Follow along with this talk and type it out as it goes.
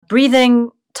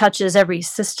Breathing touches every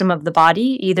system of the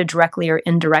body, either directly or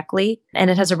indirectly, and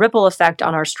it has a ripple effect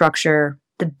on our structure.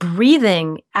 The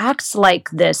breathing acts like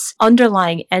this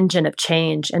underlying engine of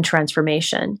change and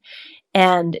transformation,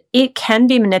 and it can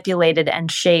be manipulated and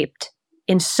shaped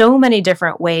in so many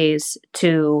different ways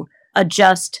to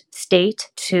adjust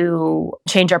state, to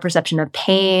change our perception of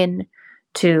pain,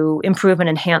 to improve and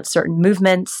enhance certain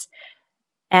movements,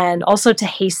 and also to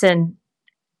hasten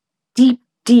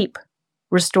deep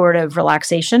restorative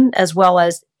relaxation, as well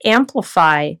as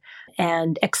amplify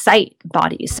and excite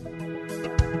bodies.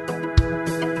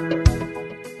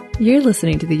 You're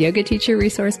listening to the Yoga Teacher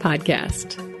Resource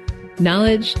Podcast.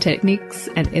 Knowledge, techniques,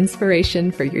 and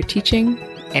inspiration for your teaching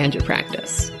and your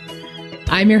practice.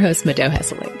 I'm your host, Mado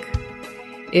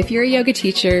Hesselink. If you're a yoga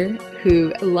teacher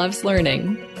who loves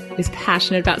learning, is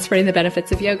passionate about spreading the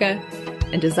benefits of yoga,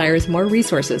 and desires more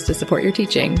resources to support your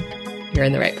teaching, you're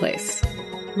in the right place.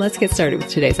 Let's get started with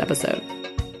today's episode.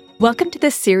 Welcome to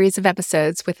this series of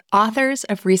episodes with authors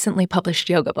of recently published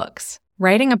yoga books.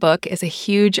 Writing a book is a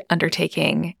huge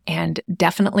undertaking and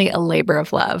definitely a labor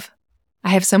of love.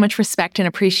 I have so much respect and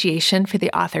appreciation for the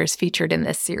authors featured in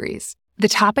this series. The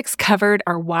topics covered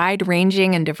are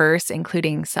wide-ranging and diverse,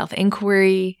 including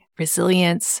self-inquiry,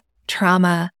 resilience,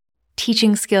 trauma,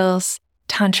 teaching skills,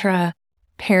 tantra,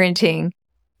 parenting,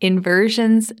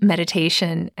 inversions,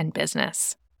 meditation, and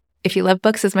business. If you love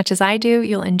books as much as I do,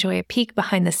 you'll enjoy a peek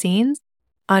behind the scenes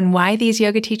on why these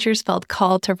yoga teachers felt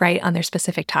called to write on their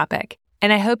specific topic.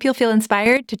 And I hope you'll feel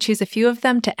inspired to choose a few of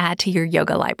them to add to your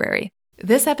yoga library.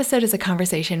 This episode is a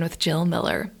conversation with Jill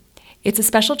Miller. It's a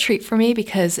special treat for me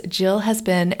because Jill has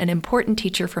been an important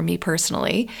teacher for me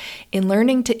personally in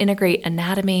learning to integrate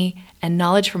anatomy and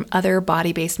knowledge from other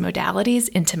body-based modalities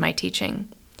into my teaching.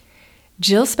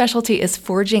 Jill's specialty is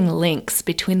forging links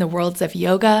between the worlds of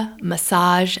yoga,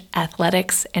 massage,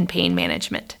 athletics, and pain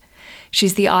management.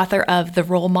 She's the author of The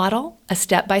Role Model, a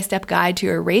step-by-step guide to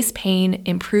erase pain,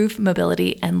 improve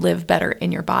mobility, and live better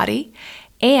in your body,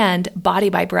 and Body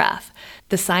by Breath,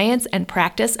 the science and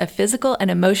practice of physical and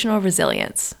emotional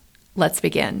resilience. Let's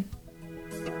begin.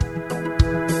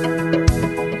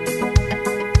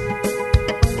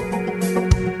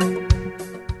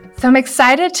 So I'm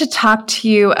excited to talk to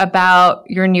you about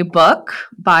your new book,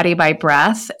 Body by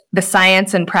Breath, the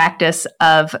science and practice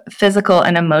of physical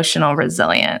and emotional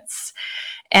resilience.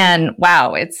 And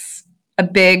wow, it's a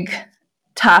big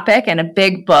topic and a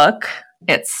big book.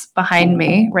 It's behind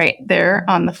me right there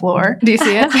on the floor. Do you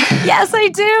see it? Yes, I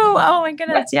do. Oh my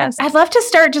goodness, yes. I'd love to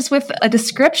start just with a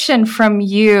description from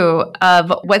you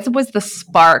of what was the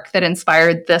spark that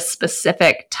inspired this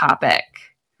specific topic.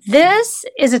 This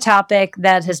is a topic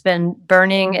that has been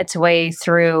burning its way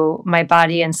through my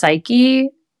body and psyche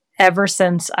ever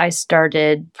since I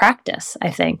started practice,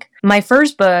 I think. My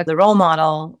first book, The Role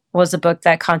Model, was a book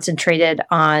that concentrated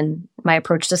on my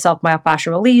approach to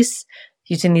self-myofascial release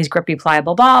using these grippy,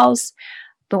 pliable balls.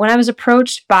 But when I was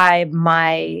approached by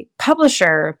my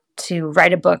publisher to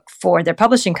write a book for their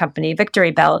publishing company, Victory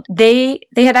Belt, they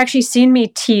had actually seen me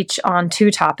teach on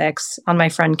two topics on my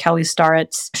friend Kelly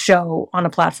Starrett's show on a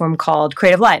platform called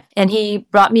Creative Life. And he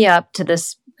brought me up to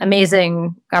this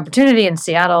amazing opportunity in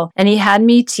Seattle, and he had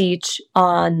me teach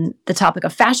on the topic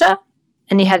of fascia,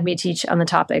 and he had me teach on the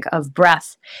topic of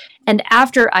breath. And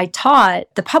after I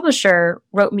taught, the publisher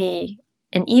wrote me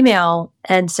an email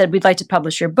and said, "We'd like to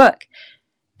publish your book."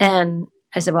 And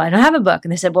I said, "Well, I don't have a book."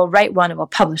 And they said, "Well, write one and we'll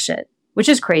publish it," which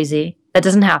is crazy. That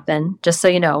doesn't happen, just so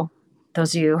you know,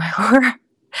 those of you who are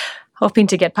hoping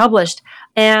to get published.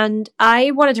 And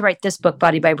I wanted to write this book,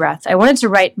 Body by Breath. I wanted to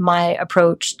write my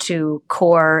approach to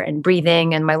core and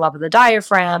breathing and my love of the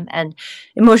diaphragm and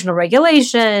emotional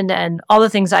regulation and all the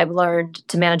things I've learned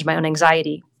to manage my own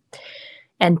anxiety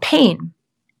and pain.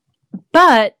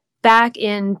 But back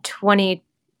in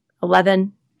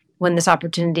 2011, when this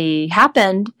opportunity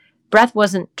happened, breath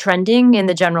wasn't trending in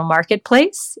the general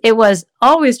marketplace. It was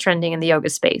always trending in the yoga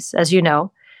space, as you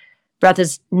know. Breath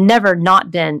has never not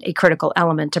been a critical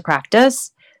element to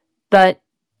practice. But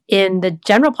in the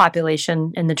general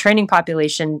population, in the training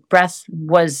population, breath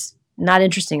was not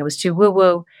interesting. It was too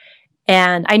woo-woo.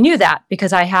 And I knew that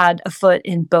because I had a foot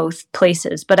in both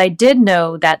places. But I did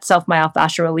know that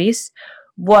self-myofascial release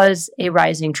was a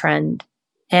rising trend.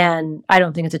 And I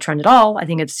don't think it's a trend at all. I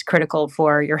think it's critical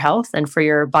for your health and for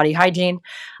your body hygiene.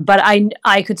 But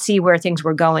I could see where things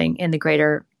were going in the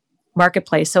greater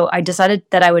marketplace. So I decided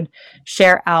that I would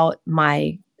share out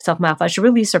my self-myofascial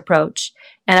release approach,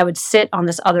 and I would sit on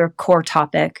this other core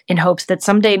topic in hopes that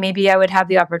someday maybe I would have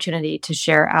the opportunity to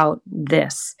share out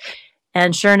this.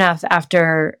 And sure enough,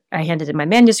 after I handed in my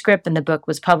manuscript and the book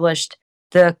was published,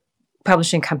 the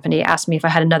publishing company asked me if I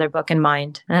had another book in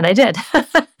mind, and I did.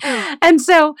 And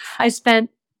so I spent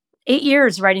 8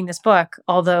 years writing this book,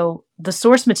 although the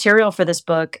source material for this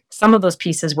book, some of those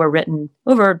pieces were written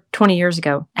over 20 years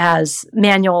ago as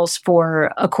manuals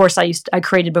for a course I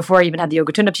created before I even had the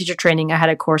Yoga Tune-Up teacher training. I had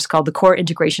a course called the Core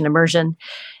Integration Immersion.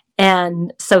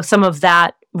 And so some of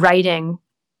that writing,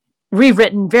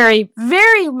 rewritten, very,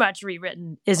 very much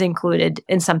rewritten, is included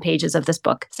in some pages of this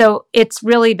book. So it's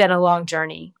really been a long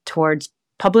journey towards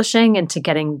publishing and to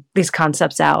getting these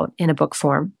concepts out in a book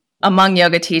form. Among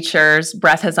yoga teachers,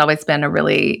 breath has always been a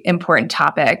really important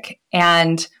topic.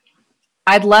 And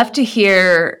I'd love to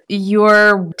hear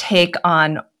your take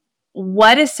on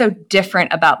what is so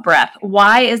different about breath.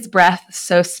 Why is breath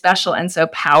so special and so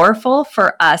powerful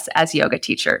for us as yoga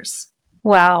teachers?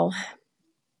 Wow.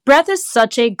 Breath is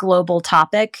such a global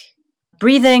topic.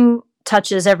 Breathing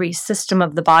touches every system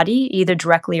of the body, either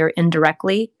directly or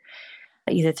indirectly,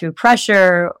 either through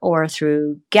pressure or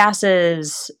through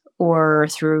gases or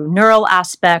through neural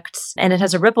aspects, and it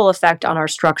has a ripple effect on our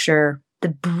structure. The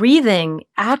breathing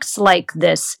acts like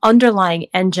this underlying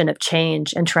engine of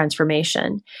change and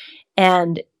transformation,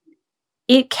 and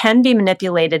it can be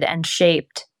manipulated and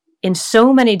shaped in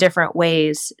so many different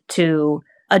ways to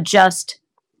adjust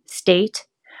state,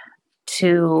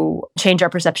 to change our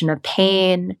perception of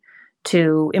pain,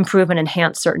 to improve and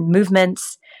enhance certain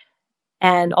movements,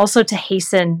 and also to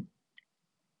hasten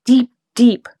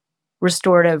deep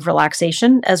restorative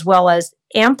relaxation, as well as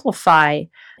amplify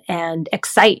and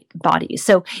excite bodies.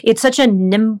 So it's such a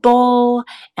nimble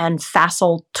and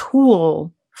facile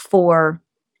tool for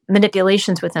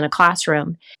manipulations within a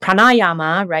classroom.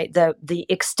 Pranayama, right, the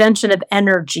extension of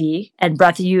energy, and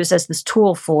breath used as this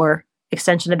tool for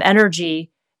extension of energy,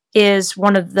 is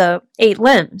one of the 8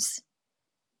 limbs.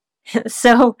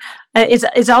 So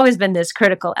it's always been this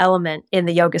critical element in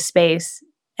the yoga space,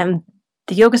 and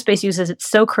the yoga space uses it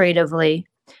so creatively.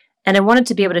 And I wanted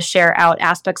to be able to share out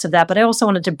aspects of that, but I also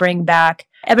wanted to bring back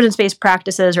evidence-based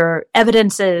practices or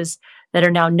evidences that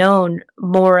are now known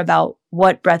more about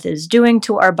what breath is doing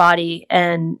to our body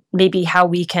and maybe how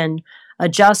we can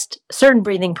adjust certain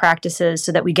breathing practices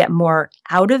so that we get more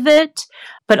out of it,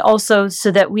 but also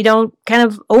so that we don't kind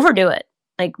of overdo it.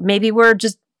 Like maybe we're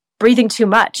just breathing too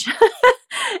much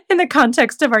in the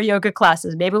context of our yoga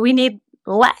classes. Maybe we need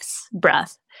less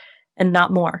breath and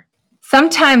not more.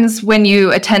 Sometimes when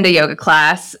you attend a yoga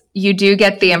class, you do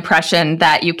get the impression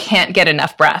that you can't get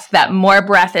enough breath, that more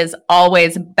breath is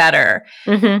always better.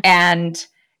 Mm-hmm. And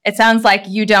it sounds like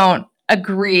you don't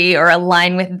agree or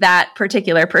align with that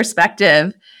particular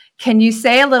perspective. Can you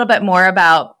say a little bit more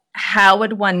about how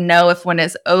would one know if one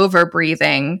is over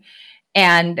breathing,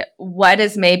 and what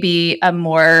is maybe a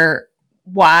more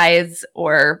wise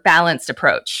or balanced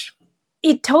approach?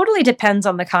 It totally depends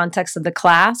on the context of the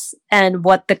class and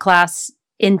what the class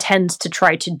intends to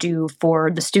try to do for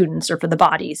the students or for the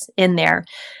bodies in there.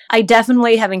 I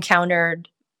definitely have encountered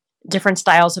different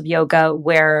styles of yoga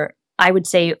where I would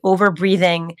say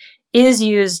over-breathing is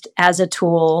used as a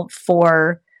tool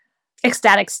for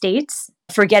ecstatic states,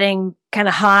 for getting kind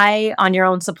of high on your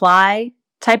own supply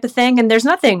type of thing. And there's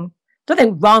nothing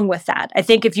wrong with that. I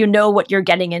think if you know what you're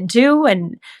getting into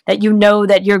and that you know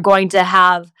that you're going to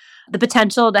have the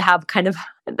potential to have kind of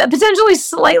a potentially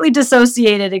slightly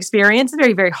dissociated experience, it's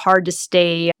very, very hard to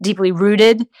stay deeply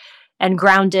rooted and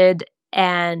grounded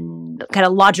and kind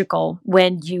of logical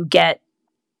when you get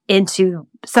into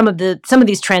some of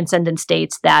these transcendent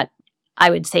states that I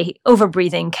would say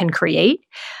overbreathing can create.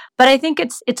 But I think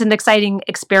it's an exciting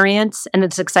experience and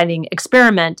it's an exciting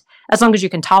experiment as long as you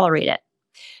can tolerate it.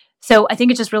 So I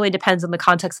think it just really depends on the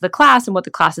context of the class and what the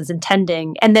class is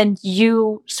intending. And then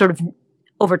you sort of,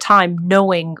 over time,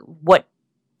 knowing what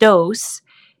dose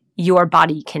your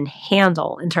body can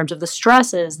handle in terms of the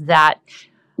stresses that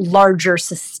larger,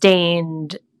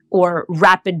 sustained, or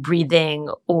rapid breathing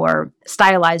or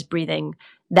stylized breathing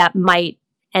that might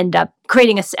end up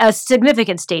creating a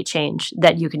significant state change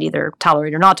that you can either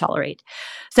tolerate or not tolerate.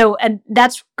 So, and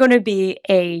that's going to be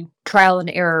a trial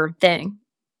and error thing.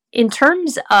 In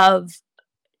terms of,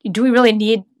 do we really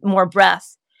need more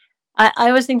breath? I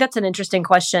always think that's an interesting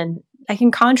question. I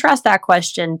can contrast that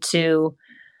question to,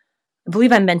 I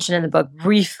believe I mentioned in the book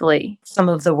briefly, some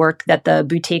of the work that the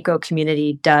Buteyko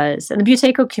community does. And the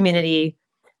Buteyko community,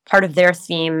 part of their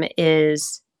theme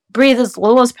is breathe as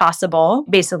little as possible,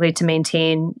 basically to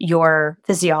maintain your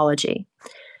physiology.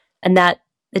 And that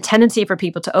the tendency for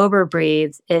people to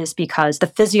overbreathe is because the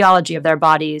physiology of their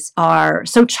bodies are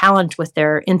so challenged with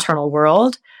their internal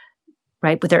world,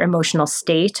 right, with their emotional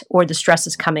state or the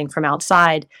stresses coming from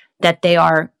outside, that they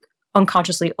are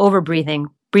unconsciously overbreathing,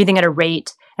 breathing at a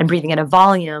rate and breathing at a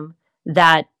volume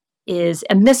that is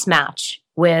a mismatch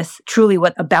with truly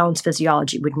what a balanced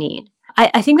physiology would need.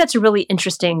 I think that's a really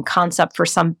interesting concept for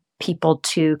some people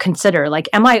to consider. Like,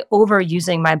 am I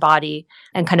overusing my body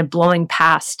and kind of blowing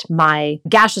past my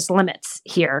gaseous limits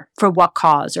here? For what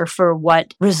cause or for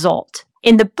what result?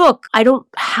 In the book, I don't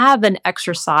have an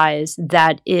exercise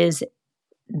that is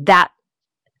that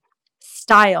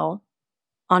style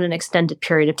on an extended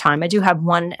period of time. I do have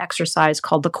one exercise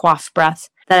called the quaff breath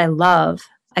that I love.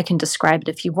 I can describe it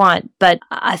if you want, but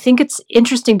I think it's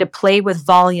interesting to play with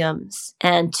volumes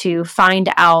and to find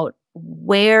out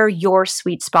where your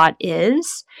sweet spot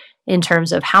is in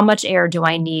terms of how much air do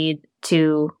I need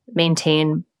to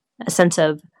maintain a sense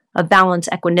of balance,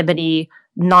 equanimity,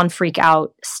 non-freak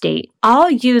out state. I'll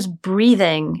use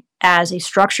breathing as a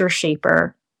structure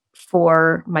shaper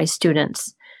for my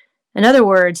students. In other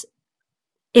words,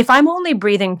 if I'm only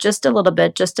breathing just a little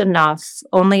bit, just enough,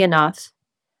 only enough,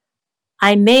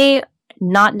 I may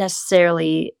not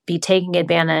necessarily be taking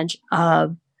advantage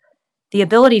of the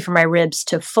ability for my ribs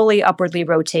to fully upwardly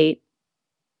rotate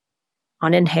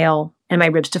on inhale and my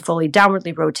ribs to fully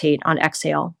downwardly rotate on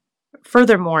exhale.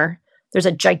 Furthermore, there's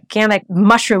a gigantic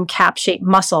mushroom cap-shaped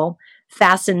muscle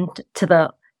fastened to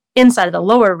the inside of the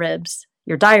lower ribs,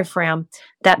 your diaphragm,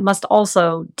 that must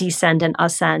also descend and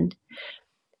ascend.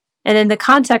 And in the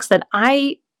context that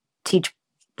I teach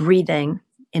breathing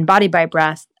in Body by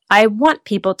Breath, I want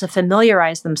people to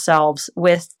familiarize themselves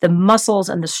with the muscles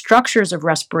and the structures of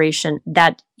respiration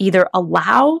that either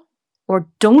allow or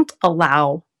don't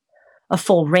allow a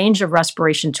full range of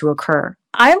respiration to occur.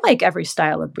 I like every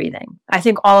style of breathing. I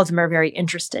think all of them are very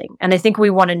interesting. And I think we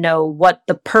want to know what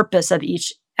the purpose of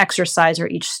each exercise or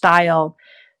each style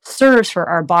serves for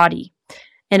our body.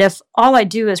 And if all I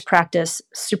do is practice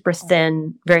super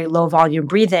thin, very low volume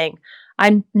breathing,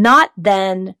 I'm not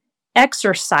then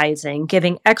exercising,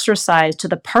 giving exercise to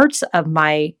the parts of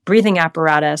my breathing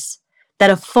apparatus that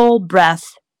a full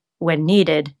breath, when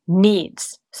needed,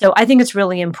 needs. So I think it's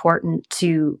really important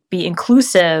to be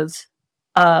inclusive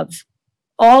of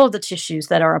all of the tissues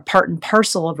that are a part and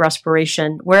parcel of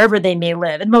respiration, wherever they may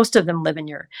live. And most of them live in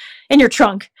your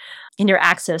trunk, in your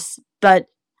axis, but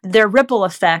their ripple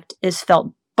effect is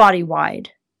felt body-wide.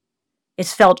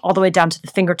 It's felt all the way down to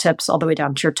the fingertips, all the way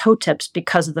down to your toe tips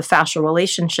because of the fascial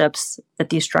relationships that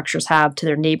these structures have to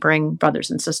their neighboring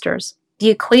brothers and sisters. The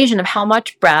equation of how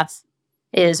much breath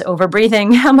is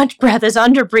over-breathing, how much breath is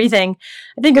under-breathing,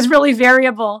 I think is really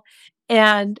variable.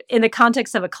 And in the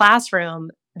context of a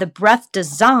classroom, the breath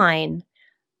design,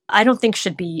 I don't think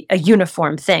should be a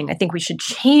uniform thing. I think we should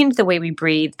change the way we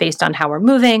breathe based on how we're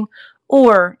moving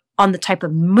or on the type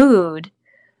of mood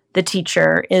the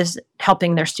teacher is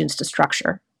helping their students to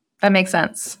structure. That makes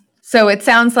sense. So it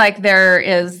sounds like there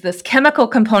is this chemical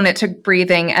component to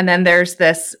breathing, and then there's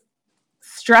this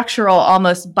structural,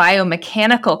 almost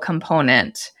biomechanical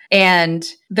component. And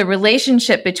the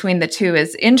relationship between the two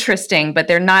is interesting, but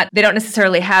they don't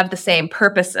necessarily have the same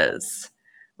purposes,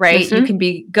 right? Mm-hmm. You can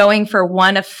be going for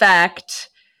one effect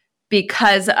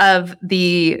because of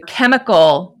the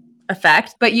chemical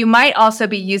effect, but you might also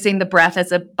be using the breath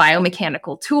as a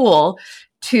biomechanical tool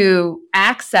to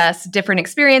access different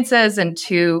experiences and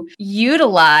to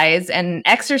utilize and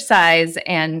exercise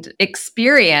and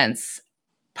experience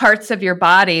parts of your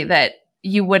body that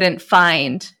you wouldn't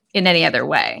find in any other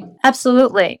way.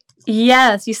 Absolutely.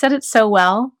 Yes, you said it so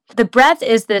well. The breath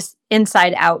is this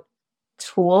inside-out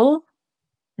tool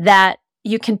that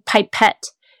you can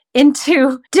pipette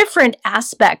into different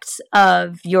aspects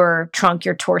of your trunk,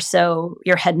 your torso,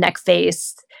 your head, neck,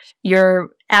 face,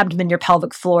 your abdomen, your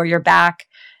pelvic floor, your back,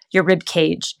 your rib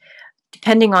cage,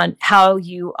 depending on how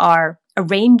you are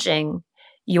arranging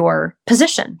your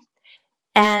position.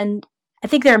 And I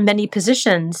think there are many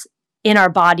positions in our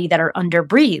body that are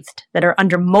underbreathed, that are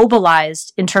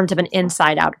undermobilized in terms of an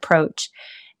inside-out approach.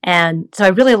 And so I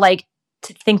really like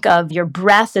to think of your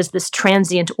breath as this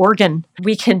transient organ.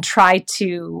 We can try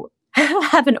to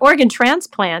have an organ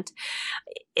transplant,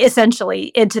 essentially,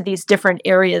 into these different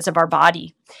areas of our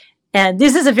body. And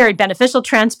this is a very beneficial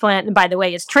transplant. And by the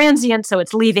way, it's transient, so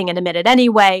it's leaving in a minute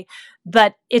anyway.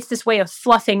 But it's this way of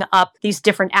fluffing up these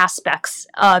different aspects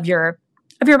of your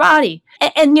body.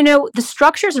 And you know, the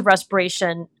structures of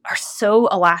respiration are so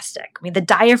elastic. I mean, the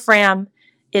diaphragm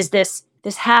is this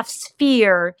half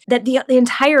sphere that the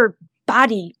entire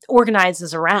body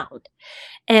organizes around.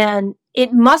 And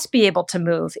it must be able to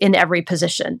move in every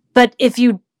position. But if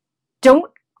you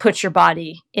don't put your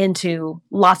body into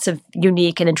lots of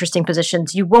unique and interesting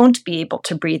positions, you won't be able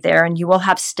to breathe there, and you will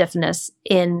have stiffness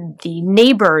in the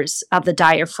neighbors of the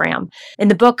diaphragm. In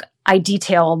the book, I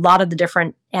detail a lot of the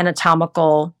different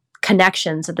anatomical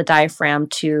connections of the diaphragm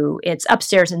to its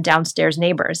upstairs and downstairs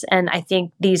neighbors. And I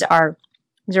think these are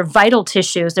vital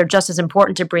tissues. They're just as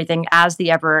important to breathing as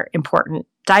the ever important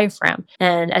diaphragm.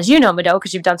 And as you know, Mado,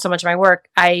 because you've done so much of my work,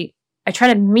 I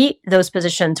try to meet those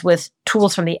positions with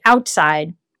tools from the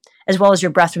outside as well as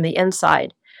your breath from the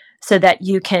inside, so that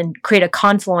you can create a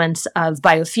confluence of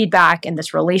biofeedback and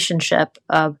this relationship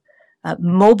of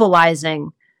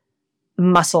mobilizing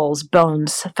muscles,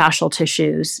 bones, fascial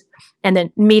tissues, and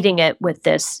then meeting it with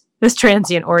this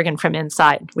transient organ from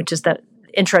inside, which is the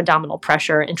intra-abdominal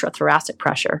pressure, intrathoracic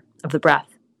pressure of the breath.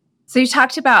 So you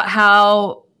talked about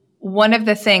how one of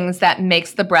the things that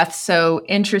makes the breath so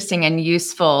interesting and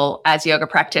useful as yoga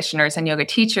practitioners and yoga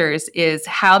teachers is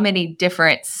how many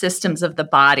different systems of the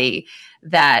body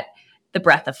that the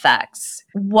breath affects.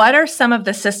 What are some of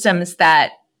the systems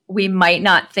that we might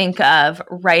not think of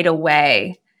right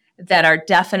away that are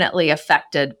definitely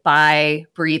affected by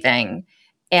breathing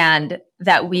and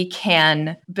that we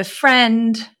can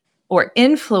befriend or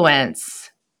influence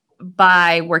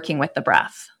by working with the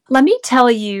breath? Let me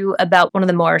tell you about one of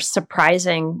the more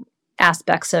surprising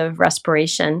aspects of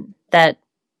respiration that,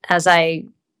 as I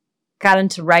got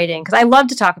into writing, because I love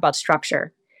to talk about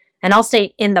structure, and I'll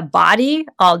stay in the body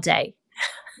all day.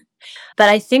 But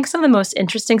I think some of the most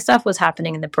interesting stuff was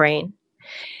happening in the brain.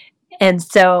 And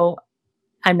so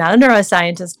I'm not a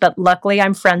neuroscientist, but luckily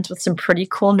I'm friends with some pretty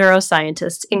cool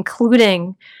neuroscientists,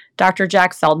 including Dr.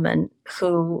 Jack Feldman,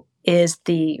 who is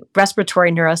the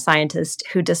respiratory neuroscientist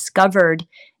who discovered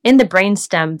in the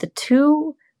brainstem the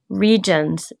two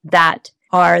regions that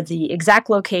are the exact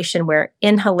location where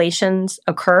inhalations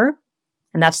occur,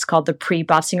 and that's called the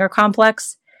pre-Botzinger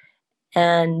complex.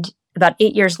 And about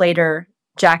 8 years later,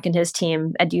 Jack and his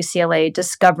team at UCLA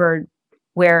discovered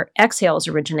where exhales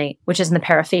originate, which is in the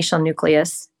parafacial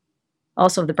nucleus,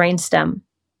 also the brainstem.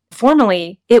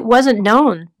 Formerly, it wasn't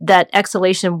known that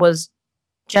exhalation was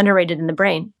generated in the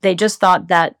brain. They just thought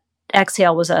that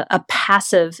exhale was a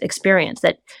passive experience,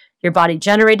 that your body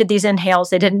generated these inhales.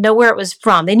 They didn't know where it was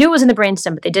from. They knew it was in the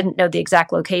brainstem, but they didn't know the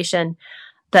exact location.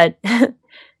 But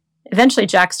eventually,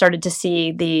 Jack started to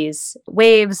see these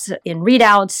waves in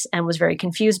readouts and was very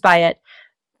confused by it.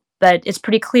 But it's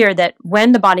pretty clear that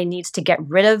when the body needs to get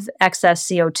rid of excess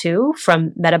CO2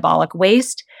 from metabolic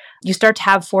waste, you start to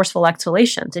have forceful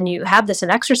exhalations. And you have this in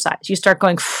exercise. You start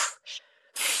going,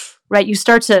 right? You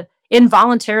start to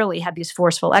involuntarily have these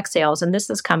forceful exhales. And this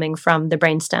is coming from the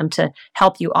brainstem to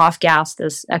help you off-gas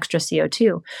this extra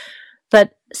CO2.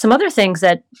 But some other things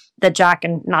that Jack,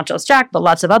 and not just Jack, but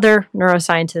lots of other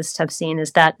neuroscientists have seen,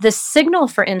 is that the signal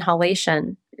for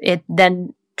inhalation, it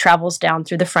then travels down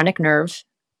through the phrenic nerve.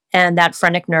 And that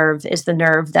phrenic nerve is the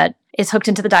nerve that is hooked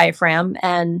into the diaphragm.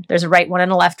 And there's a right one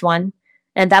and a left one.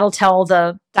 And that'll tell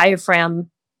the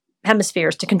diaphragm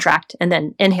hemispheres to contract. And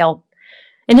then inhale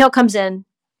comes in.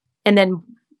 And then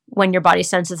when your body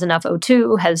senses enough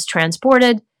O2 has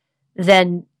transported,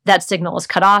 then that signal is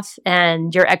cut off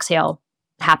and your exhale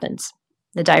happens.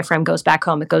 The diaphragm goes back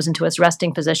home. It goes into its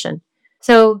resting position.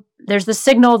 So there's the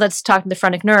signal that's talking to the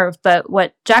phrenic nerve. But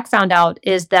what Jack found out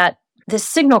is that this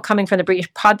signal coming from the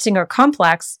Botzinger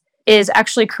complex is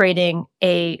actually creating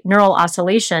a neural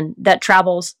oscillation that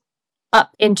travels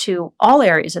up into all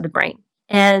areas of the brain.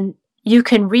 And you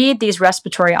can read these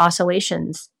respiratory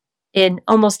oscillations in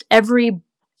almost every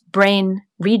brain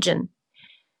region.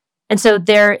 And so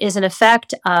there is an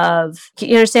effect of,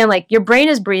 you understand, like your brain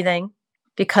is breathing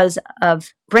because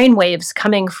of brain waves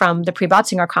coming from the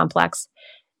pre-Botzinger complex.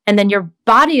 And then your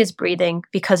body is breathing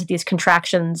because of these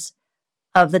contractions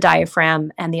of the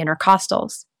diaphragm and the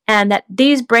intercostals. And that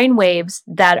these brain waves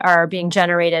that are being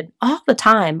generated all the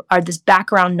time are this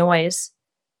background noise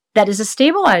that is a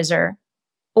stabilizer,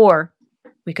 or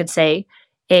we could say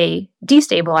a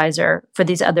destabilizer for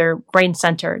these other brain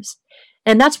centers.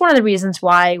 And that's one of the reasons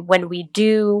why when we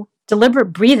do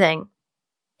deliberate breathing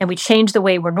and we change the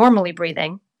way we're normally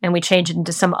breathing and we change it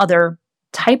into some other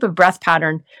type of breath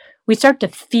pattern, we start to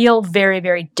feel very,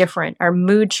 very different. Our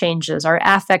mood changes, our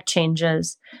affect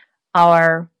changes,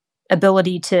 our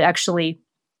ability to actually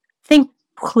think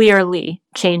clearly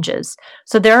changes.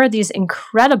 So there are these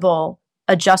incredible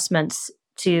adjustments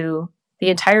to the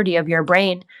entirety of your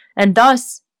brain and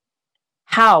thus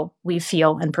how we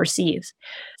feel and perceive.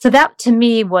 So that to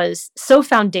me was so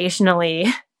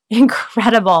foundationally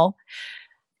incredible.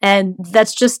 And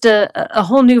that's just a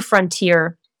whole new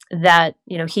frontier that,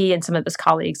 you know, he and some of his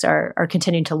colleagues are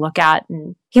continuing to look at.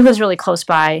 And he lives really close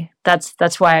by.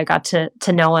 That's why I got to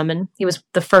know him. And he was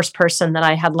the first person that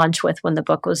I had lunch with when the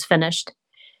book was finished.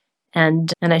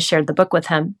 And I shared the book with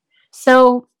him.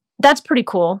 So that's pretty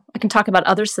cool. I can talk about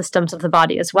other systems of the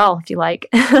body as well, if you like.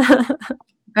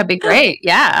 That'd be great.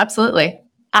 Yeah, absolutely.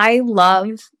 I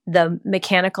love the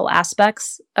mechanical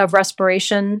aspects of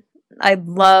respiration. I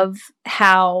love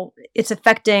how it's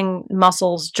affecting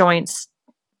muscles, joints,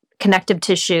 connective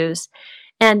tissues.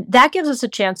 And that gives us a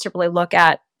chance to really look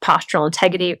at postural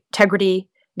integrity,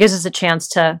 gives us a chance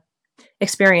to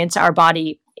experience our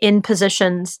body in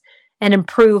positions and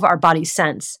improve our body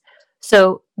sense.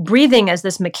 So breathing as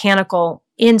this mechanical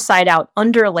inside out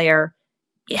underlayer,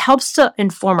 it helps to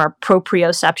inform our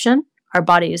proprioception, our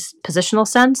body's positional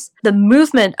sense. The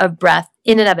movement of breath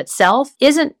in and of itself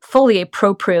isn't fully a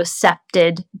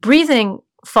propriocepted. Breathing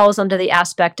falls under the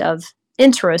aspect of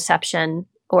interoception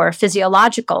or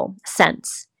physiological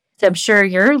sense. So I'm sure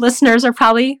your listeners are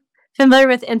probably familiar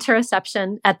with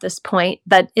interoception at this point,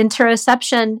 but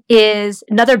interoception is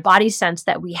another body sense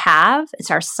that we have.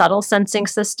 It's our subtle sensing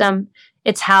system.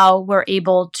 It's how we're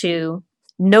able to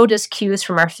notice cues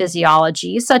from our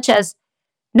physiology, such as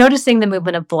noticing the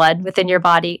movement of blood within your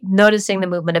body, noticing the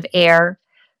movement of air,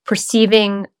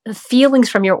 perceiving feelings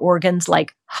from your organs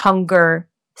like hunger,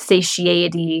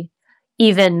 satiety,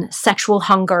 even sexual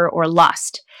hunger or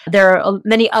lust. There are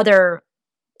many other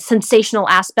sensational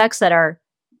aspects that are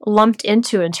lumped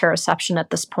into interoception at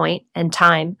this point in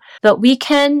time, but we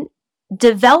can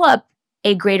develop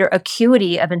a greater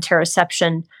acuity of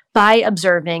interoception by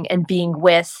observing and being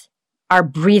with our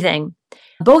breathing,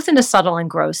 both in a subtle and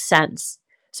gross sense.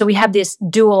 So we have this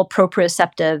dual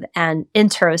proprioceptive and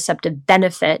interoceptive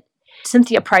benefit.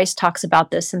 Cynthia Price talks about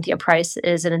this. Cynthia Price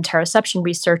is an interoception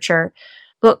researcher,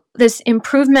 but this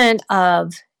improvement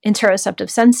of interoceptive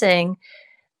sensing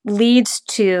leads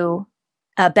to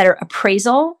a better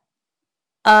appraisal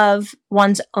of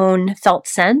one's own felt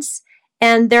sense.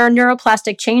 And there are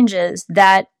neuroplastic changes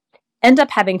that end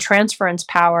up having transference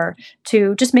power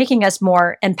to just making us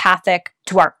more empathic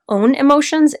to our own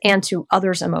emotions and to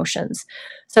others' emotions.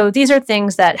 So these are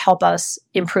things that help us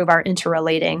improve our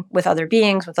interrelating with other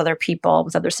beings, with other people,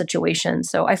 with other situations.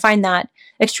 So I find that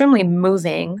extremely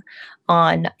moving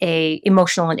on a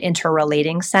emotional and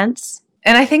interrelating sense.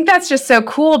 And I think that's just so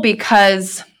cool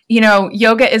because,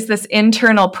 yoga is this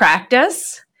internal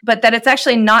practice, but that it's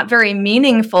actually not very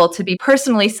meaningful to be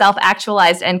personally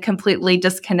self-actualized and completely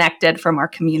disconnected from our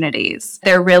communities.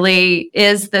 There really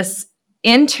is this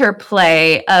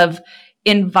interplay of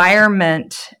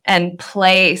environment and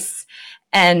place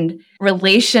and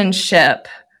relationship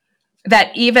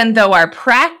that even though our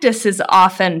practice is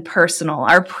often personal,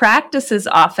 our practice is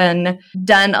often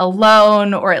done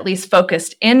alone or at least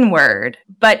focused inward.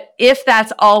 But if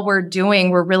that's all we're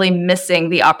doing, we're really missing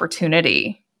the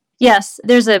opportunity. Yes,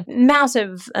 there's a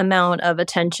massive amount of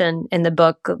attention in the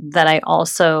book that I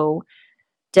also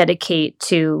dedicate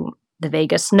to the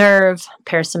vagus nerve,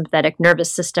 parasympathetic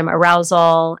nervous system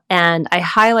arousal, and I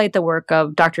highlight the work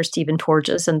of Dr. Stephen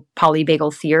Porges and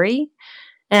polyvagal theory.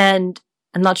 And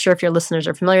I'm not sure if your listeners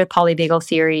are familiar with polyvagal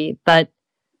theory, but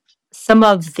some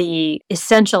of the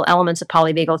essential elements of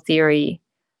polyvagal theory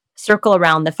circle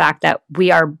around the fact that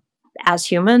we are, as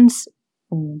humans,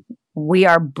 we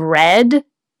are bred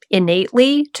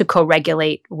innately to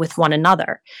co-regulate with one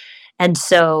another. And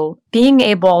so being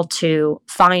able to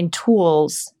find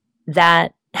tools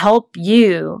that help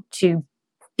you to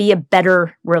be a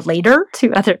better relator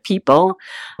to other people,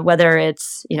 whether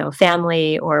it's,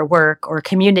 family or work or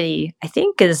community, I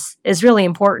think is really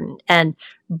important. And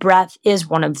breath is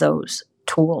one of those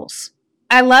tools.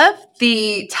 I love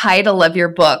the title of your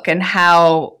book and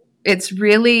how it's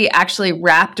really actually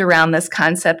wrapped around this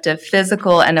concept of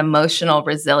physical and emotional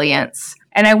resilience.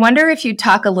 And I wonder if you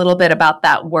talk a little bit about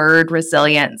that word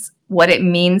resilience, what it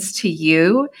means to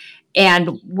you,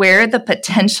 and where the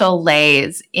potential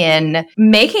lays in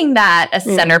making that a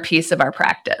centerpiece of our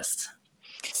practice.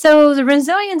 So the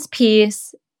resilience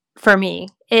piece for me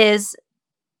is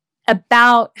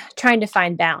about trying to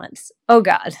find balance. Oh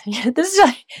God, this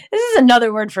is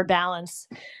another word for balance.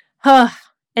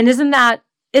 And isn't that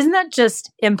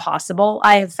just impossible?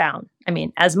 I have found. I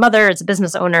mean, as a mother, as a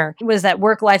business owner, it was that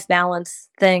work-life balance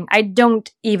thing. I don't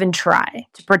even try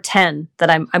to pretend that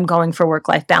I'm going for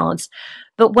work-life balance.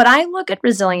 But what I look at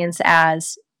resilience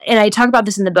as, and I talk about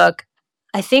this in the book,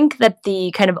 I think that the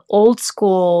kind of old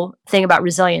school thing about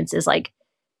resilience is like,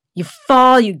 you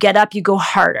fall, you get up, you go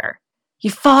harder. You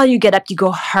fall, you get up, you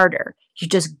go harder. You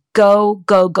just go,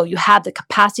 go, go. You have the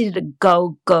capacity to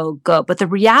go, go, go. But the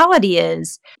reality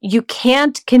is you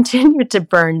can't continue to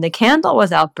burn the candle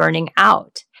without burning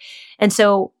out. And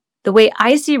so the way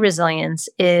I see resilience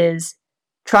is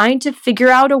trying to figure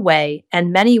out a way,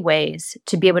 and many ways,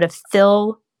 to be able to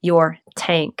fill your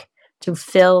tank, to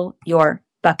fill your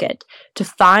bucket to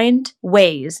find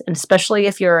ways, and especially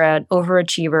if you're an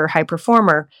overachiever, high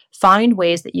performer, find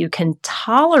ways that you can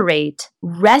tolerate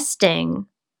resting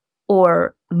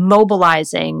or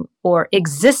mobilizing or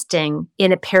existing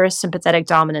in a parasympathetic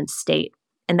dominant state.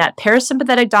 And that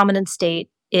parasympathetic dominant state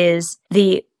is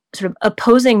the sort of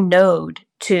opposing node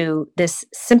to this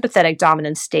sympathetic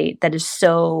dominant state that is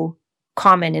so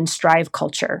common in strive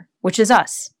culture, which is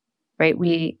us, right?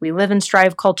 We live in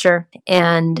strive culture,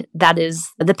 and that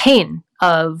is the pain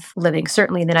of living,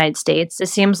 certainly in the United States. It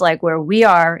seems like where we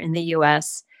are in the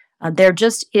US, there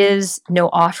just is no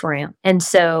off-ramp. And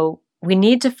so we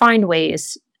need to find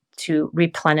ways to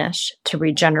replenish, to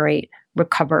regenerate,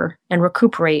 recover, and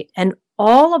recuperate. And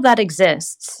all of that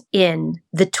exists in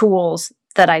the tools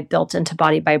that I built into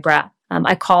Body by Breath.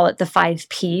 I call it the 5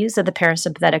 Ps of the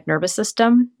parasympathetic nervous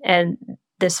system. And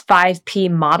this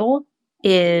 5P model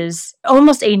is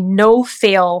almost a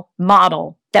no-fail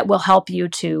model that will help you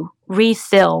to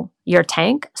refill your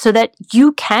tank so that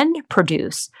you can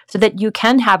produce, so that you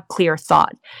can have clear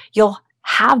thought. You'll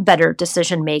have better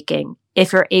decision-making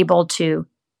if you're able to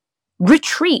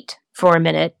retreat for a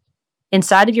minute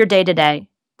inside of your day-to-day,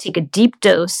 take a deep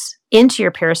dose into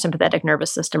your parasympathetic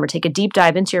nervous system, or take a deep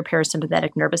dive into your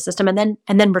parasympathetic nervous system, and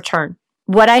then return.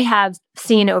 What I have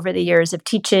seen over the years of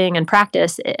teaching and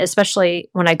practice, especially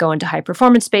when I go into high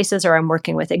performance spaces or I'm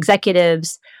working with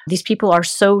executives, these people are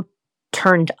so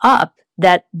turned up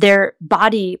that their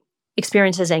body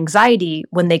experiences anxiety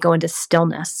when they go into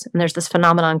stillness. And there's this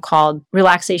phenomenon called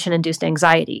relaxation-induced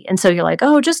anxiety. And so you're like,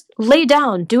 oh, just lay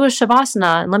down, do a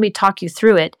shavasana, and let me talk you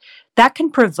through it. That can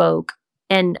provoke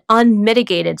an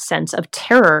unmitigated sense of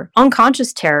terror,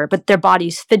 unconscious terror, but their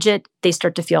bodies fidget, they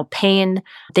start to feel pain,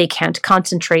 they can't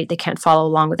concentrate, they can't follow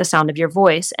along with the sound of your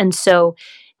voice. And so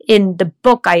in the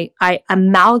book, I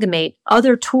amalgamate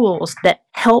other tools that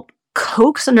help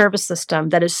coax a nervous system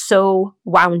that is so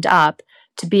wound up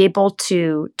to be able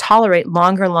to tolerate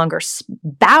longer and longer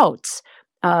bouts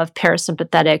of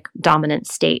parasympathetic dominant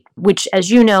state, which, as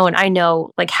you know, and I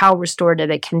know, like how restorative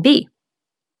it can be.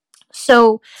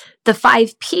 So the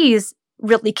 5 Ps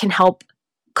really can help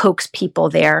coax people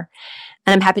there.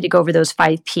 And I'm happy to go over those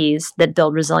 5 Ps that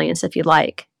build resilience if you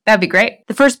like. That'd be great.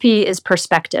 The first P is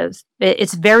perspective.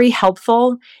 It's very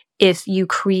helpful if you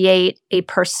create a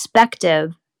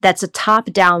perspective that's a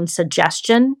top-down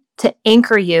suggestion to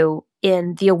anchor you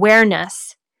in the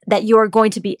awareness that you are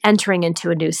going to be entering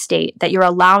into a new state, that you're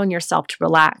allowing yourself to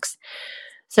relax.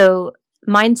 So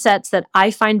mindsets that I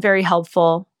find very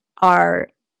helpful are,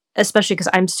 especially because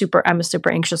I'm a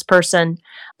super anxious person,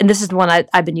 and this is the one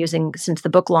I've been using since the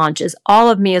book launch, is all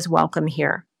of me is welcome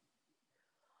here.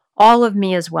 All of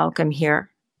me is welcome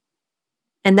here.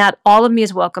 And that all of me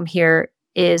is welcome here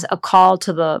is a call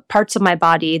to the parts of my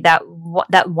body that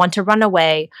want to run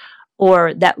away,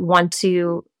 or that want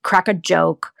to crack a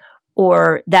joke,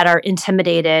 or that are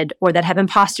intimidated, or that have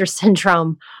imposter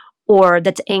syndrome, or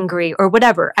that's angry, or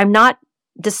whatever. I'm not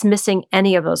dismissing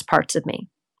any of those parts of me.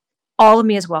 All of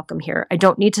me is welcome here. I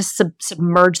don't need to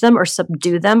submerge them or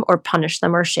subdue them or punish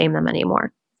them or shame them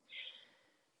anymore.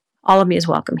 All of me is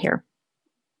welcome here.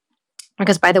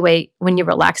 Because, by the way, when you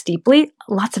relax deeply,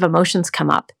 lots of emotions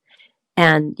come up.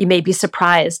 And you may be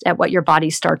surprised at what your body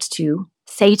starts to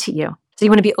say to you. So you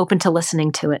want to be open to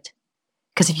listening to it.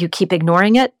 Because if you keep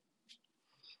ignoring it,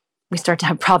 we start to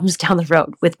have problems down the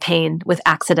road with pain, with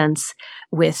accidents,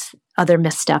 with other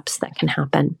missteps that can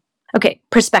happen. Okay,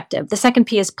 perspective. The second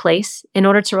P is place. In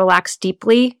order to relax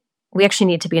deeply, we actually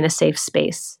need to be in a safe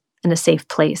space, in a safe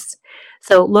place.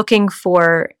 So looking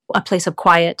for a place of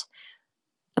quiet,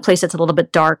 a place that's a little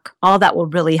bit dark, all that will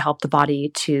really help the body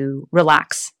to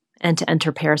relax and to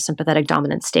enter parasympathetic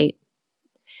dominant state.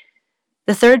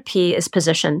 The third P is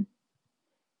position.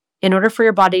 In order for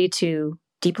your body to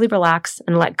deeply relax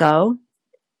and let go,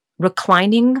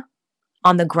 reclining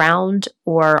on the ground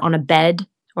or on a bed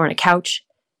or on a couch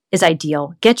is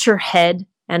ideal. Get your head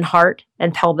and heart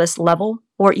and pelvis level,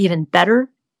 or even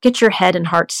better, get your head and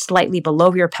heart slightly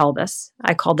below your pelvis.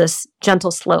 I call this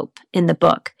gentle slope in the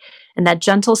book. And that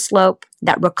gentle slope,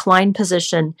 that reclined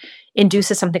position,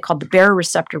 induces something called the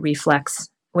baroreceptor reflex,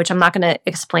 which I'm not going to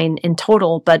explain in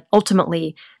total, but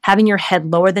ultimately having your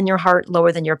head lower than your heart,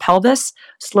 lower than your pelvis,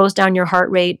 slows down your heart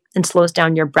rate and slows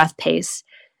down your breath pace.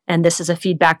 And this is a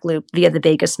feedback loop via the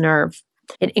vagus nerve.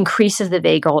 It increases the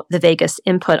vagus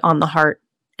input on the heart.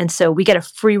 And so we get a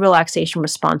free relaxation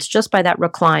response just by that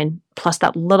recline, plus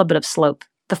that little bit of slope.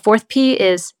 The fourth P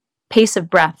is pace of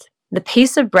breath. The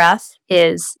pace of breath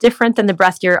is different than the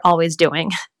breath you're always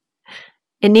doing.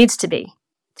 It needs to be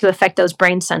to affect those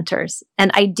brain centers.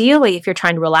 And ideally, if you're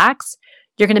trying to relax,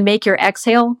 you're going to make your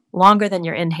exhale longer than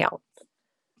your inhale.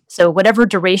 So whatever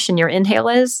duration your inhale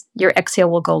is, your exhale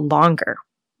will go longer.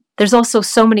 There's also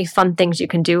so many fun things you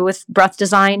can do with breath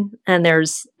design. And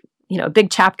there's, a big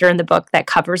chapter in the book that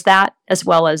covers that, as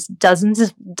well as dozens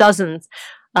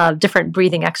of different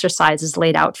breathing exercises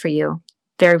laid out for you.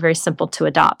 Very, very simple to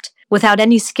adopt. Without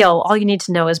any skill, all you need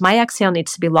to know is my exhale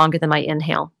needs to be longer than my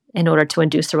inhale in order to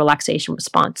induce a relaxation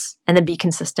response, and then be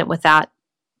consistent with that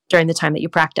during the time that you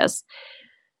practice.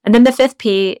 And then the fifth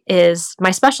P is my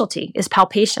specialty, is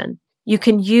palpation. You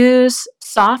can use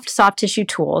soft tissue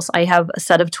tools. I have a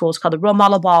set of tools called the role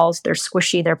model balls. They're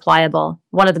squishy, they're pliable.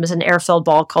 One of them is an air-filled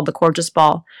ball called the Coregeous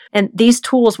ball. And these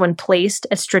tools, when placed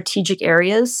at strategic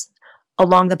areas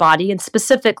along the body, and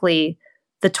specifically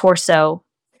the torso,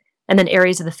 and then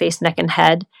areas of the face, neck, and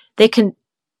head, they can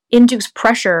induce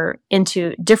pressure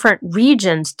into different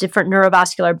regions, different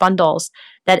neurovascular bundles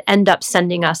that end up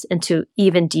sending us into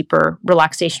even deeper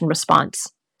relaxation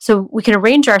response. So we can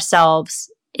arrange ourselves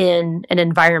in an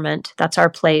environment, that's our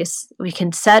place. We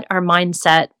can set our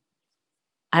mindset.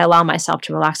 I allow myself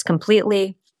to relax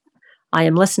completely. I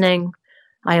am listening.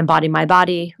 I embody my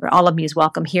body, or all of me is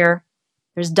welcome here.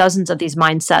 There's dozens of these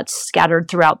mindsets scattered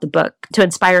throughout the book to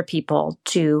inspire people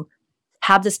to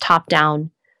have this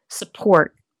top-down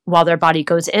support while their body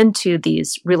goes into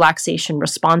these relaxation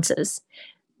responses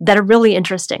that are really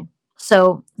interesting.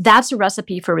 So that's a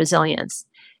recipe for resilience.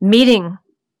 Meeting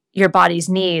your body's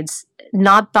needs,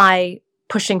 not by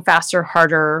pushing faster,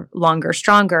 harder, longer,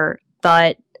 stronger,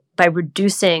 but by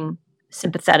reducing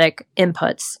sympathetic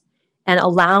inputs and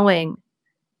allowing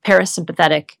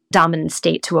parasympathetic dominant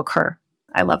state to occur.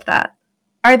 I love that.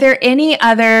 Are there any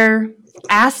other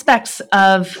aspects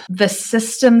of the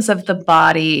systems of the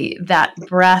body that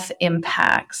breath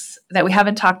impacts that we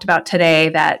haven't talked about today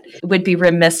that would be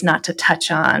remiss not to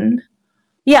touch on?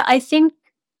 Yeah, I think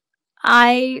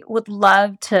I would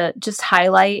love to just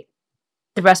highlight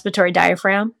the respiratory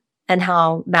diaphragm and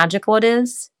how magical it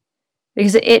is,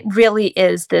 because it really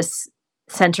is this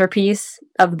centerpiece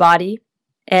of the body.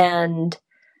 And,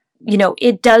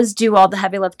 it does do all the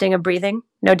heavy lifting of breathing,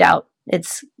 no doubt.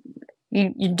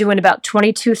 You're doing about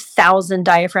 22,000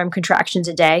 diaphragm contractions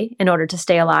a day in order to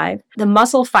stay alive. The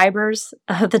muscle fibers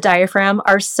of the diaphragm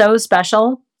are so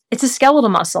special. It's a skeletal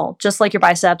muscle, just like your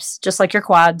biceps, just like your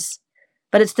quads,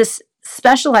 but it's this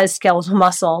specialized skeletal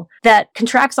muscle that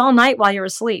contracts all night while you're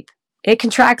asleep. It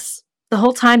contracts the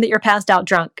whole time that you're passed out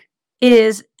drunk. It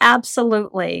is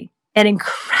absolutely an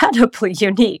incredibly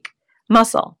unique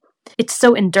muscle. It's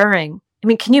so enduring. I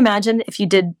mean, can you imagine if you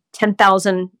did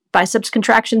 10,000 biceps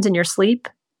contractions in your sleep,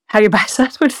 how your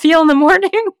biceps would feel in the morning,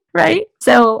 right?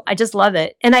 So I just love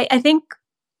it. And I think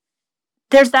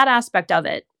there's that aspect of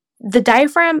it. The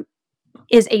diaphragm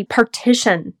is a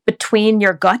partition between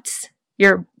your guts,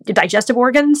 your digestive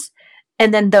organs,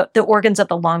 and then the organs of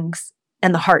the lungs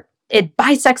and the heart. It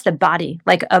bisects the body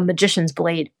like a magician's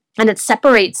blade, and it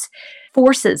separates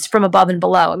forces from above and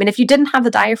below. I mean, if you didn't have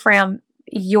the diaphragm,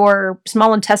 your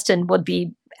small intestine would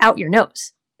be out your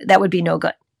nose. That would be no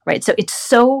good, right? So it's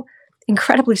so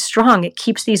incredibly strong. It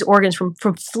keeps these organs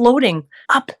from floating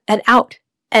up and out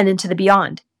and into the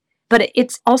beyond. But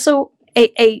it's also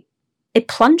a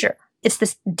plunger. It's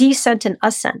this descent and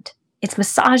ascent. It's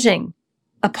massaging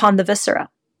upon the viscera.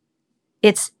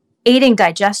 It's aiding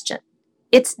digestion.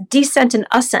 Its descent and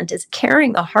ascent is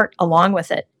carrying the heart along with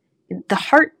it. The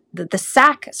heart, the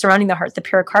sac surrounding the heart, the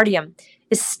pericardium,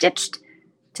 is stitched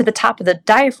to the top of the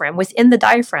diaphragm, within the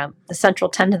diaphragm, the central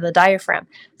tendon of the diaphragm.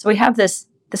 So we have this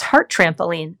heart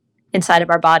trampoline inside of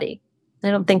our body.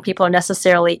 I don't think people are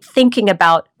necessarily thinking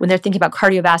about, when they're thinking about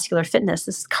cardiovascular fitness,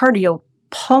 this is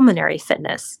cardiopulmonary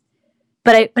fitness.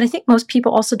 But I think most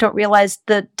people also don't realize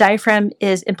the diaphragm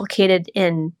is implicated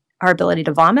in our ability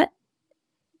to vomit.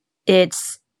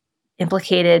 It's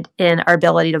implicated in our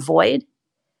ability to void.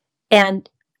 And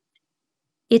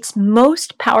its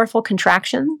most powerful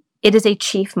contraction, it is a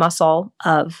chief muscle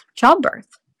of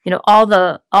childbirth. All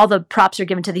the props are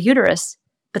given to the uterus,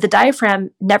 but the diaphragm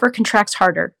never contracts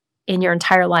harder in your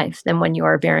entire life than when you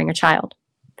are bearing a child.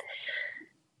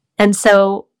 And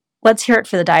so let's hear it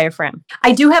for the diaphragm.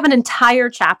 I do have an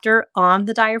entire chapter on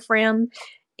the diaphragm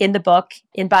in the book,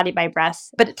 Embodied by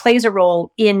Breath, but it plays a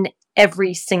role in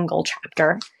every single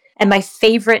chapter. And my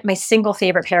single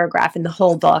favorite paragraph in the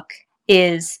whole book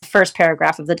is the first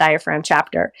paragraph of the diaphragm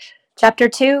chapter. Chapter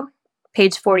 2,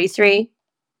 page 43.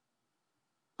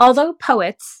 Although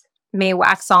poets may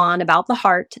wax on about the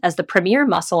heart as the premier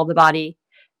muscle of the body,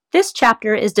 this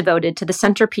chapter is devoted to the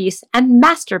centerpiece and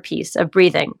masterpiece of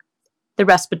breathing, the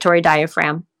respiratory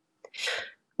diaphragm.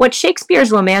 What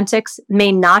Shakespeare's romantics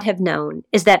may not have known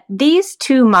is that these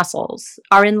two muscles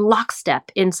are in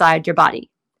lockstep inside your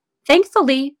body.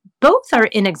 Thankfully, Both are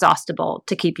inexhaustible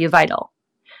to keep you vital.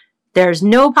 There's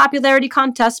no popularity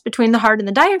contest between the heart and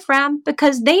the diaphragm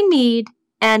because they need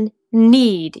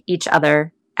each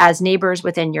other as neighbors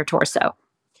within your torso.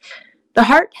 The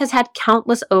heart has had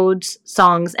countless odes,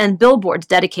 songs, and billboards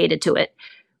dedicated to it,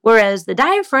 whereas the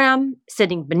diaphragm,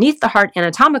 sitting beneath the heart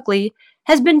anatomically,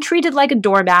 has been treated like a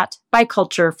doormat by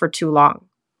culture for too long.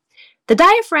 The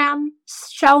diaphragm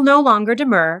shall no longer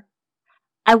demur.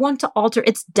 I want to alter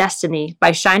its destiny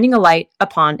by shining a light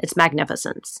upon its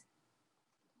magnificence.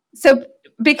 So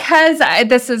because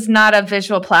this is not a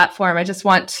visual platform, I just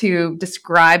want to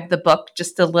describe the book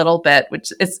just a little bit,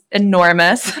 which is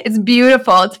enormous. It's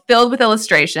beautiful. It's filled with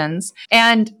illustrations.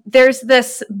 And there's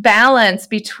this balance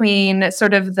between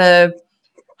sort of the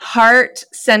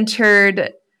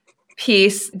heart-centered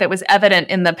piece that was evident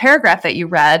in the paragraph that you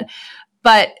read,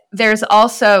 but there's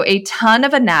also a ton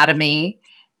of anatomy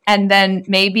and then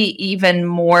maybe even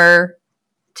more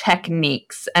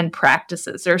techniques and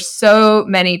practices. There's so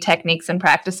many techniques and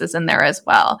practices in there as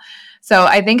well. So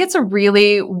I think it's a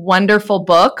really wonderful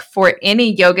book for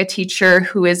any yoga teacher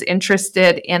who is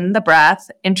interested in the breath,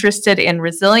 interested in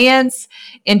resilience,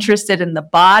 interested in the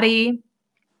body,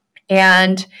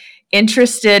 and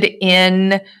interested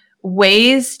in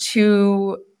ways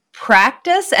to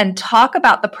practice and talk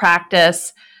about the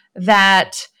practice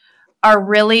that are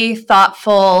really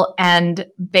thoughtful and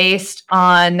based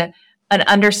on an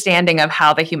understanding of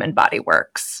how the human body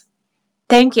works.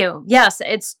 Thank you. Yes,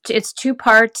 it's two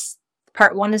parts.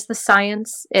 Part one is the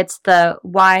science. It's the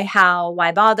why, how,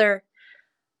 why bother.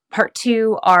 Part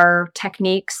two are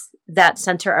techniques that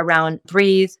center around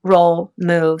breathe, roll,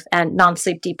 move, and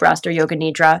non-sleep deep rest or yoga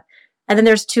nidra. And then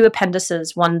there's two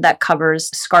appendices, one that covers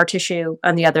scar tissue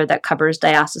and the other that covers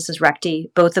diastasis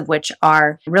recti, both of which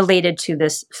are related to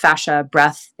this fascia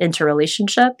breath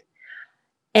interrelationship.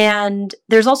 And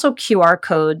there's also QR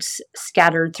codes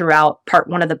scattered throughout part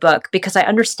one of the book because I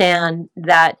understand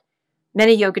that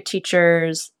many yoga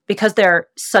teachers, because they're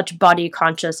such body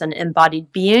conscious and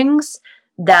embodied beings,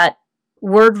 that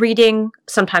word reading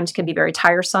sometimes can be very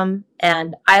tiresome.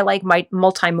 And I like my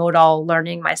multimodal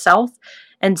learning myself.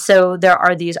 And so there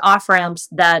are these off-ramps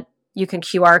that you can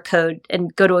QR code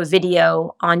and go to a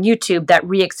video on YouTube that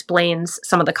re-explains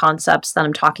some of the concepts that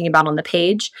I'm talking about on the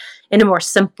page in a more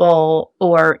simple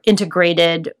or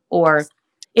integrated or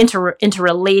interactive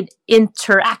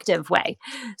way.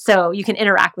 So you can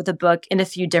interact with the book in a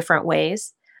few different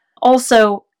ways.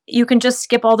 Also, you can just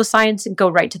skip all the science and go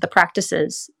right to the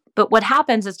practices. But what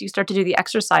happens is you start to do the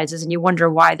exercises and you wonder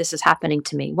why this is happening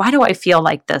to me. Why do I feel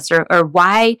like this? Or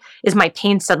why is my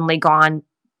pain suddenly gone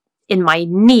in my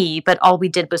knee, but all we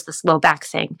did was this low back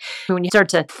thing? When you start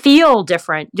to feel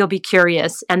different, you'll be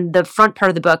curious. And the front part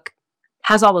of the book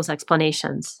has all those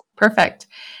explanations. Perfect.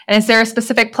 And is there a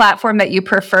specific platform that you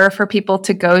prefer for people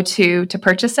to go to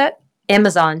purchase it?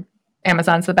 Amazon.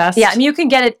 Amazon's the best? Yeah, I mean, you can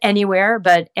get it anywhere,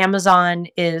 but Amazon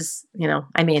is,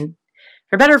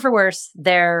 for better or for worse,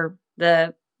 they're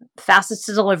the fastest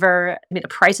to deliver. I mean, the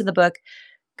price of the book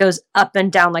goes up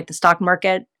and down like the stock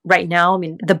market right now. I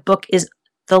mean, the book is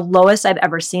the lowest I've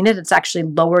ever seen it. It's actually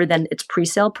lower than its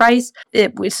pre-sale price.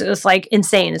 It was like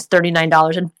insane. It's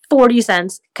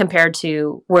 $39.40 compared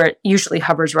to where it usually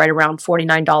hovers right around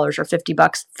 $49 or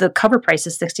 $50. The cover price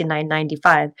is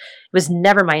 $69.95. It was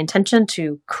never my intention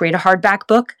to create a hardback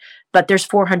book, but there's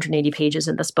 480 pages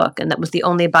in this book, and that was the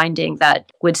only binding that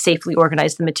would safely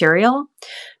organize the material.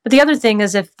 But the other thing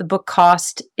is, if the book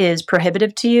cost is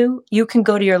prohibitive to you, you can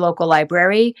go to your local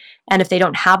library, and if they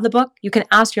don't have the book, you can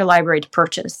ask your library to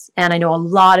purchase. And I know a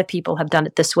lot of people have done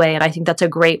it this way, and I think that's a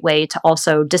great way to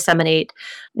also disseminate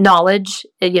knowledge.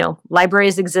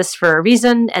 Libraries exist for a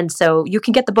reason, and so you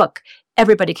can get the book.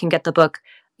 Everybody can get the book,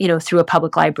 through a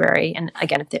public library. And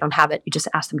again, if they don't have it, you just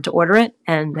ask them to order it,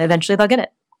 and eventually they'll get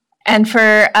it. And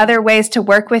for other ways to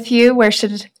work with you, where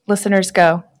should listeners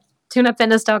go?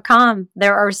 TuneUpFitness.com.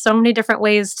 There are so many different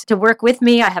ways to work with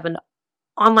me. I have an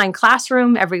online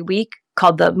classroom every week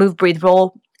called the Move, Breathe,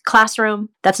 Roll Classroom.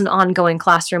 That's an ongoing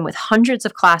classroom with hundreds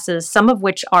of classes, some of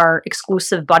which are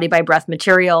exclusive Body by Breath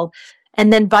material.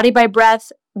 And then Body by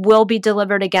Breath will be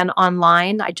delivered again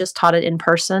online. I just taught it in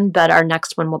person, but our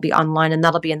next one will be online, and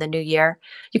that'll be in the new year.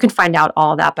 You can find out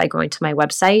all of that by going to my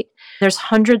website. There's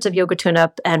hundreds of Yoga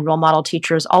Tune-Up and role model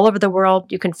teachers all over the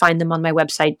world. You can find them on my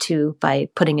website too by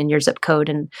putting in your zip code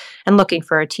and looking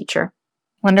for a teacher.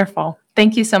 Wonderful.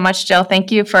 Thank you so much, Jill.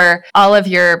 Thank you for all of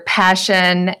your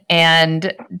passion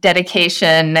and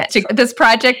dedication to this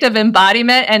project of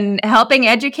embodiment and helping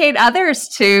educate others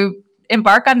to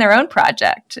embark on their own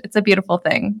project. It's a beautiful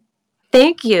thing.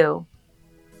 Thank you.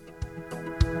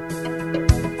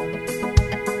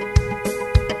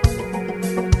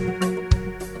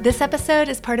 This episode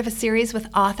is part of a series with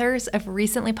authors of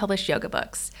recently published yoga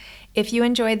books. If you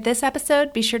enjoyed this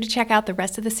episode, be sure to check out the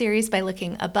rest of the series by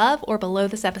looking above or below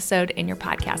this episode in your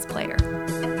podcast player.